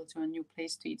travel to a new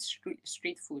place, to eat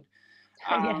street food.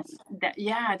 Oh, um yes. that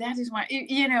Yeah, that is my,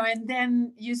 and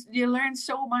then you learn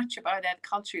so much about that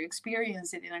culture, you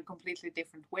experience it in a completely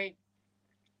different way.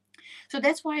 So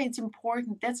that's why it's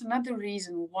important. That's another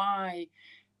reason why,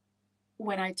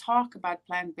 when I talk about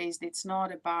plant-based, it's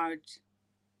not about,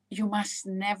 you must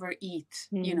never eat,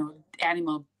 Mm,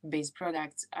 animal-based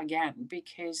products again,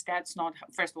 because that's not,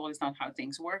 first of all, it's not how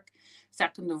things work.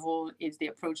 Second of all, it's the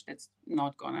approach that's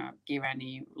not gonna give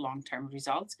any long-term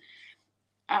results.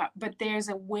 But there's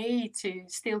a way to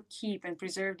still keep and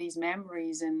preserve these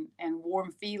memories and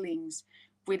warm feelings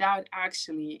without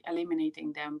actually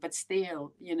eliminating them, but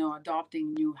still,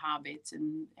 adopting new habits,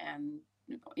 and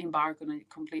embark on a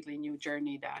completely new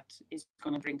journey that is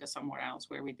going to bring us somewhere else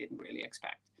where we didn't really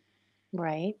expect.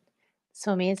 right.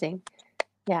 So amazing.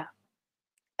 Yeah.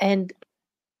 And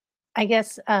I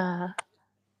guess,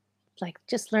 like,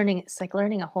 just learning it's like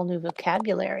learning a whole new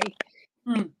vocabulary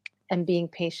Mm. and being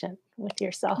patient with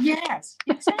yourself. Yes,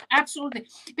 yes, absolutely.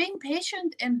 Being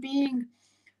patient and being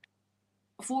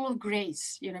full of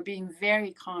grace, being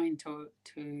very kind to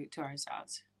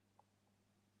ourselves.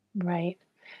 Right.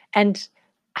 And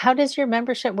how does your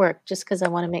membership work? Just because I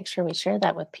wanna make sure we share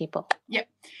that with people. Yep.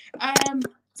 Um,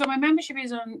 so my membership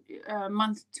is on a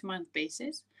month-to-month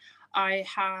basis. I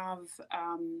have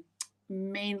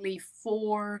mainly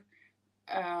four.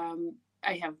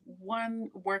 I have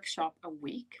one workshop a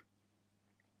week,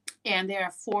 and there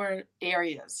are four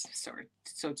areas,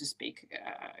 so to speak,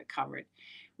 covered.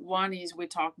 One is, we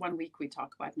talk 1 week, we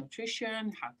talk about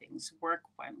nutrition, how things work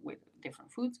with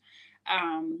different foods.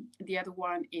 The other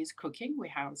one is cooking. We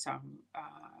have some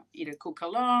either cook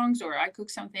alongs, or I cook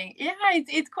something. Yeah,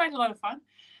 it's quite a lot of fun.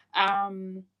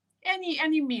 Um,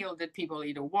 any meal that people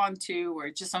either want to, or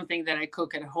just something that I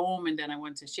cook at home and then I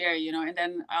want to share. And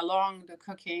then along the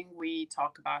cooking, we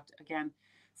talk about, again,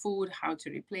 food, how to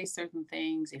replace certain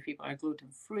things, if people are gluten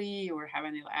free or have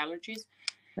any allergies.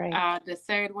 Right. The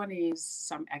third one is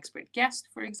some expert guest,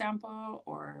 for example,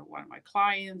 or one of my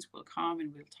clients will come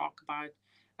and we'll talk about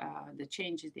the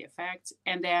changes, the effects.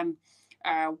 And then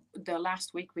the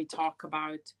last week we talk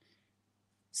about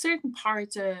certain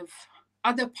parts of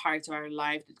other parts of our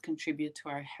life that contribute to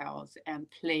our health and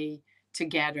play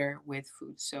together with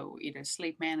food. So either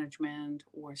sleep management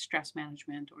or stress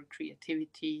management or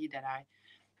creativity that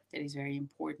is very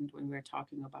important when we're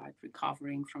talking about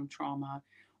recovering from trauma,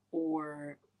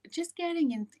 or just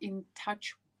getting in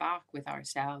touch back with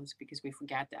ourselves because we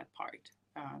forget that part,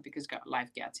 because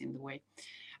life gets in the way.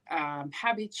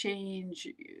 Habit change,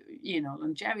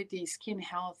 longevity, skin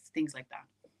health, things like that.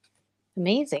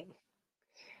 Amazing.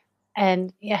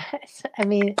 And yes, I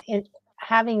mean,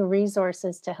 having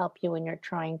resources to help you when you're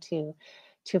trying to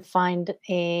find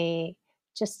a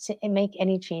just to make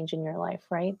any change in your life,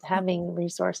 right? Having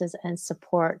resources and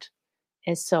support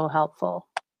is so helpful.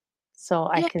 So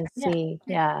I Yeah, can yeah, see,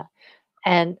 yeah. yeah,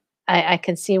 and I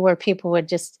can see where people would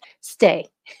just stay.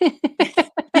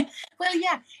 Well,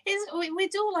 yeah, we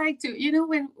do like to,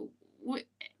 when we,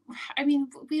 I mean,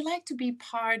 we like to be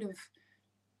part of.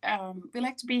 We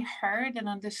like to be heard and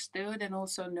understood, and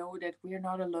also know that we're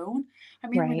not alone. I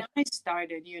mean, when Right. I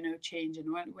started, changing,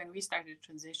 when we started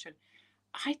transition,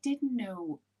 I didn't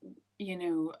know.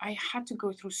 I had to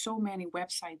go through so many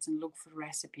websites and look for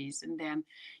recipes, and then,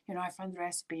 I found the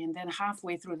recipe, and then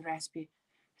halfway through the recipe,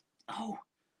 oh,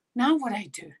 now what I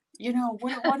do?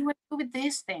 What do I do with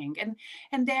this thing?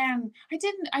 And then I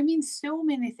didn't. I mean, so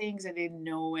many things I didn't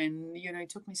know, and it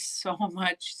took me so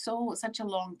much, such a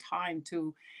long time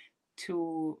to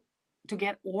to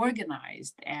get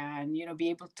organized and be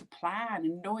able to plan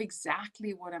and know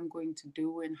exactly what I'm going to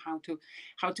do and how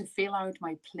to fill out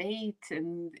my plate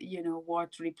and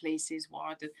what replaces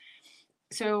what.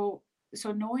 So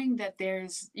knowing that there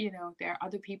are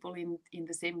other people in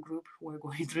the same group who are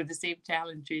going through the same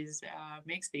challenges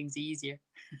makes things easier.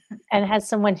 And has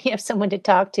someone you have someone to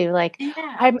talk to, like,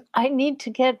 Yeah. I need to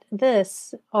get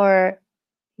this, or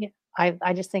yeah,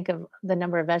 I just think of the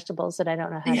number of vegetables that I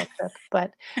don't know how Yeah. to cook,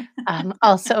 but,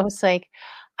 also it's like,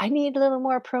 "I need a little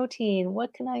more protein.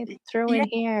 What can I throw Yeah. in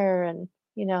here?" And,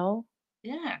 you know?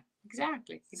 Yeah.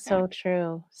 Exactly. So Exactly.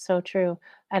 true, so true.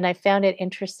 And I found it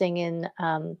interesting in,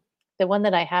 the one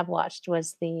that I have watched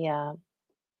was oh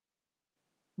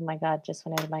my god, just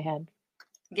went out of my head.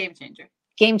 Game changer.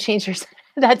 Game Changers.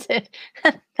 That's it.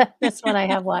 That's one I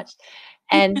have watched.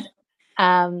 And,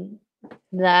 um,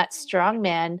 that strong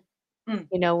man.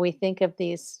 Mm. We think of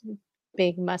these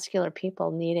big muscular people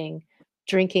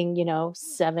drinking,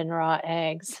 7 raw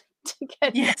eggs to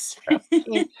get their Yes.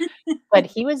 protein, but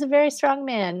he was a very strong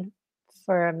man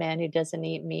for a man who doesn't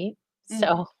eat meat.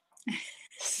 Mm.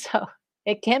 So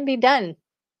it can be done.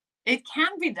 It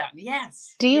can be done.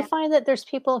 Yes. Do you Yeah. find that there's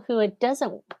people who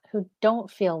don't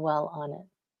feel well on it?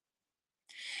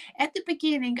 At the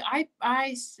beginning, I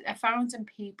found some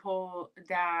people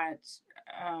that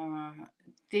uh,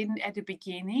 didn't at the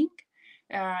beginning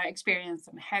experience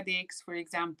some headaches, for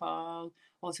example,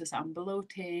 also some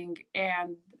bloating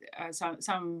and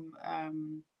some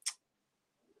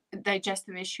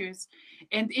digestive issues,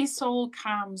 and this all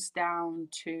comes down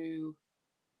to.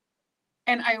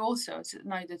 And I also,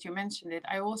 now that you mentioned it,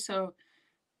 I also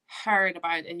heard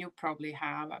about, and you probably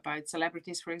have, about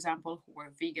celebrities, for example, who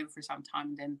were vegan for some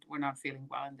time, then were not feeling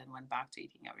well, and then went back to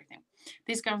eating everything.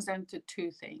 This comes down to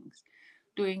two things.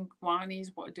 One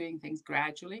is doing things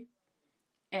gradually,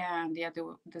 and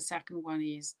the second one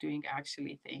is doing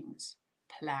actually things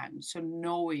planned. So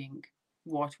knowing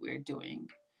what we're doing,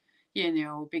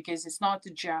 because it's not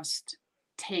just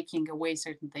taking away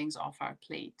certain things off our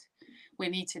plate. We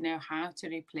need to know how to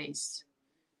replace,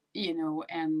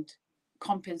 and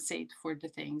compensate for the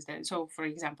things that. So, for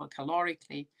example,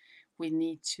 calorically, we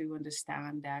need to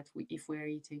understand that if we're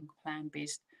eating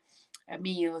plant-based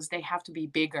meals, they have to be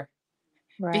bigger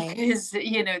Right. because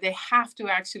they have to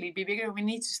actually be bigger. We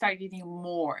need to start eating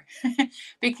more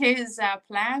because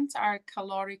plants are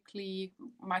calorically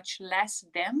much less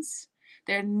dense.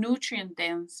 They're nutrient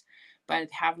dense,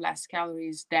 but have less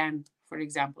calories than, for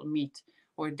example, meat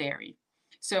or dairy.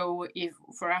 So if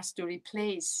for us to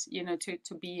replace,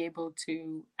 to be able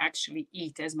to actually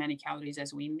eat as many calories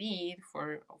as we need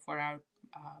for our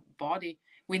body,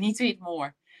 we need to eat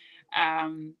more.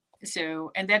 And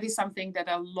that is something that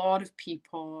a lot of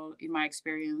people, in my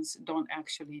experience, don't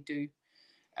actually do,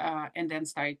 and then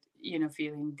start,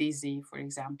 feeling dizzy, for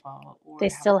example, or They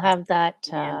have still less have that,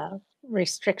 energy.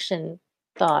 restriction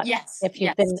thought. Yes, If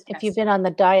you've been yes, if you've yes, been on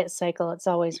the diet cycle, it's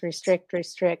always restrict,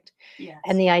 restrict, and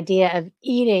yes, the idea of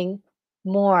eating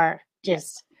more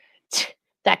Yes. just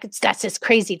that's just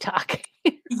crazy talk.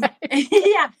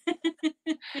 Yeah.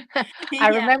 I Yeah.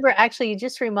 remember actually you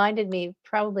just reminded me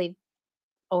probably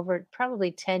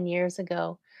 10 years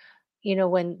ago,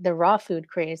 when the raw food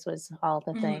craze was all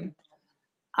the thing. Mhm.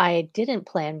 I didn't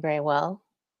plan very well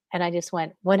and I just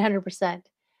went 100%.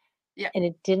 Yeah. And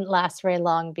it didn't last very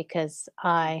long because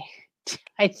I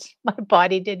my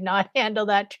body did not handle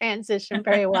that transition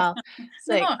very well. It's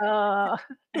like, No.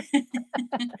 oh,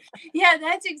 Yeah,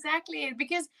 that's exactly it.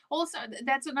 Because also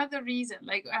that's another reason.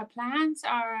 Like plants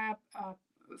are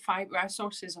fiber, are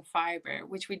sources of fiber,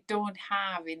 which we don't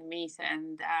have in meat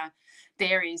and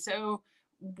dairy. So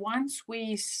once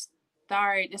we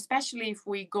start, especially if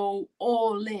we go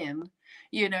all in,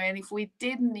 and if we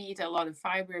didn't eat a lot of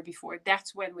fiber before,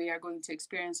 that's when we are going to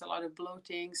experience a lot of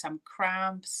bloating, some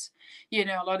cramps, a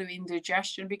lot of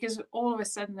indigestion, because all of a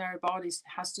sudden our bodies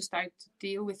has to start to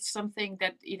deal with something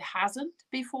that it hasn't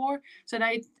before. So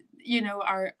that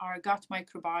our gut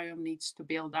microbiome needs to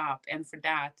build up, and for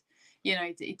that,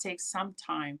 it takes some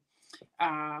time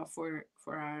for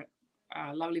our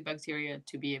lovely bacteria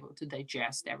to be able to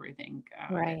digest everything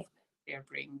that right. they're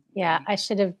Yeah,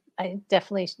 bringing. I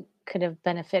definitely could have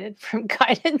benefited from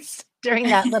guidance during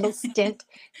that little stint.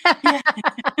 Yeah.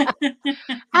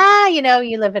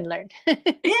 You live and learn. Yeah,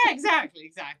 exactly,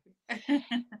 exactly.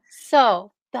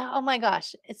 So, oh my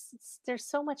gosh, there's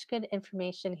so much good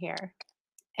information here.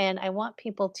 And I want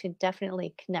people to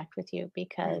definitely connect with you Mm.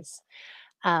 because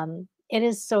it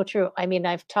is so true. I mean,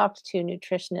 I've talked to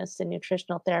nutritionists and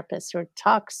nutritional therapists who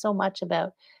talk so much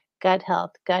about gut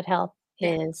health. Gut health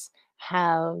Yeah. is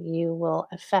how you will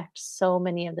affect so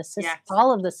many of Yes.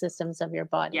 all of the systems of your Yeah.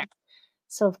 body.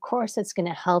 So of course it's going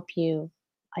to help you.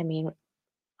 I mean,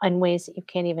 in ways that you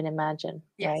can't even imagine,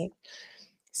 Yes. right?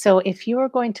 So if you were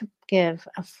going to give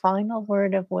a final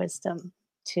word of wisdom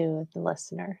to the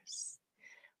listeners,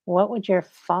 what would your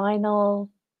final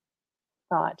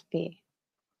thought be?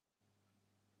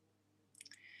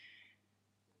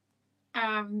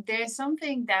 There's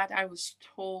something that I was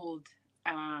told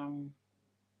um,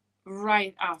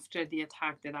 right after the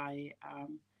attack that I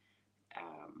um,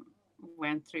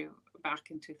 went through back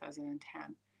in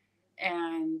 2010,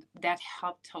 and that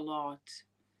helped a lot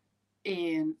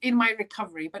in my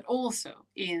recovery, but also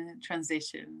in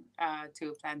transition to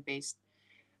a plant-based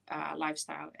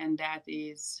lifestyle, and that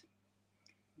is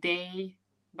day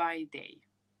by day.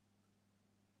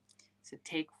 So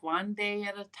take one day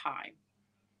at a time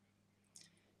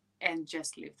and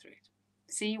just live through it.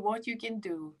 See what you can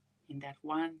do in that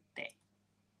one day.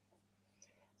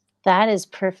 That is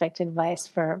perfect advice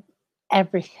for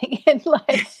everything in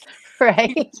life,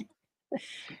 right?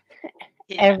 Yeah.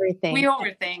 We Everything.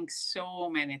 overthink so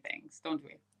many things, don't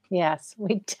we? Yes,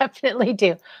 we definitely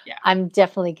do. Yeah. I'm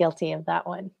definitely guilty of that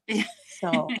one. Yeah.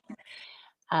 So,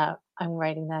 I'm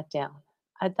writing that down.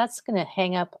 That's gonna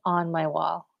hang up on my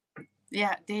wall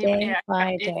Yeah. day Yeah.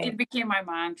 by It day, became my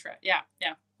mantra. Yeah.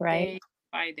 Yeah. right? Day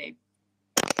by day.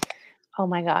 Oh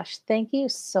my gosh, thank you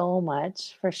so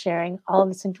much for sharing all of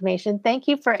this information. Thank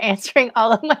you for answering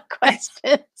all of my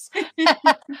questions.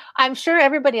 I'm sure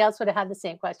everybody else would have had the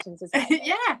same questions as I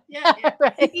Yeah. Yeah. did,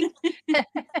 right? Yeah.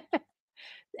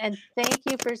 And thank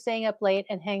you for staying up late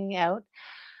and hanging out.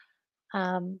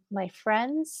 My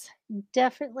friends,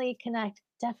 definitely connect,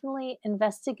 definitely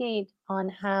investigate on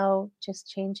how just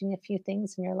changing a few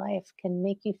things in your life can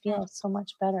make you Mm. feel so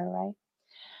much better, right?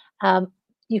 Um,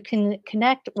 you can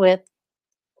connect with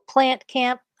Plant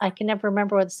Camp. I can never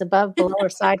remember whether it's above, below, or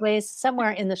sideways.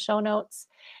 Somewhere in the show notes,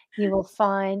 you will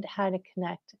find how to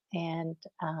connect. And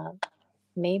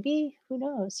maybe, who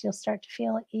knows, you'll start to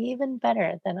feel even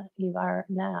better than you are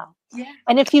now. Yeah.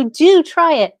 And if you do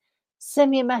try it,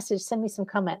 send me a message, send me some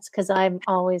comments, because I'm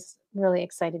always really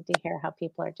excited to hear how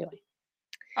people are doing.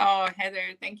 Oh,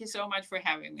 Heather, thank you so much for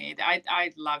having me.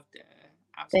 I loved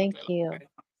absolutely Thank loved our you.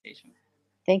 conversation.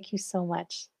 Thank you so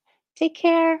much. Take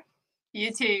care.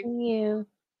 You See too. you.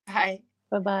 Bye.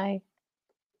 Bye bye.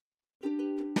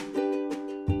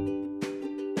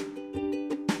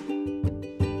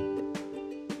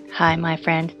 Hi, my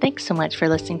friend. Thanks so much for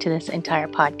listening to this entire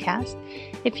podcast.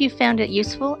 If you found it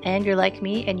useful and you're like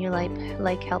me and you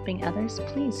like helping others,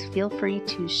 please feel free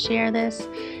to share this.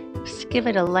 Give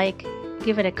it a like,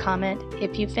 give it a comment.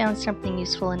 If you found something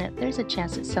useful in it, there's a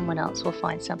chance that someone else will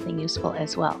find something useful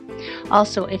as well.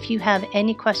 Also, if you have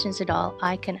any questions at all,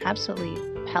 I can absolutely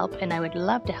help and I would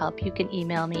love to help. You can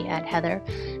email me at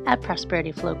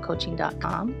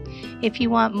heather@prosperityflowcoaching.com. If you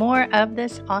want more of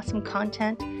this awesome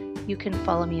content, you can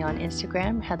follow me on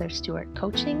Instagram, Heather Stewart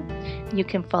Coaching. You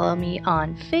can follow me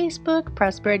on Facebook,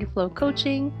 Prosperity Flow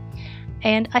Coaching.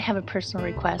 And I have a personal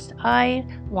request. I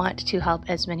want to help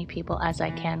as many people as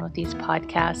I can with these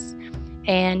podcasts.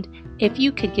 And if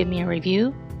you could give me a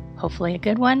review, hopefully a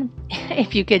good one,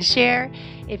 if you could share,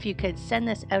 if you could send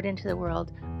this out into the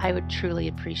world, I would truly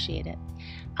appreciate it.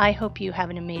 I hope you have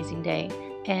an amazing day,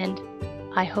 and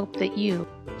I hope that you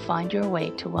find your way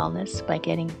to wellness by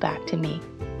getting back to me.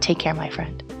 Take care, my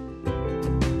friend.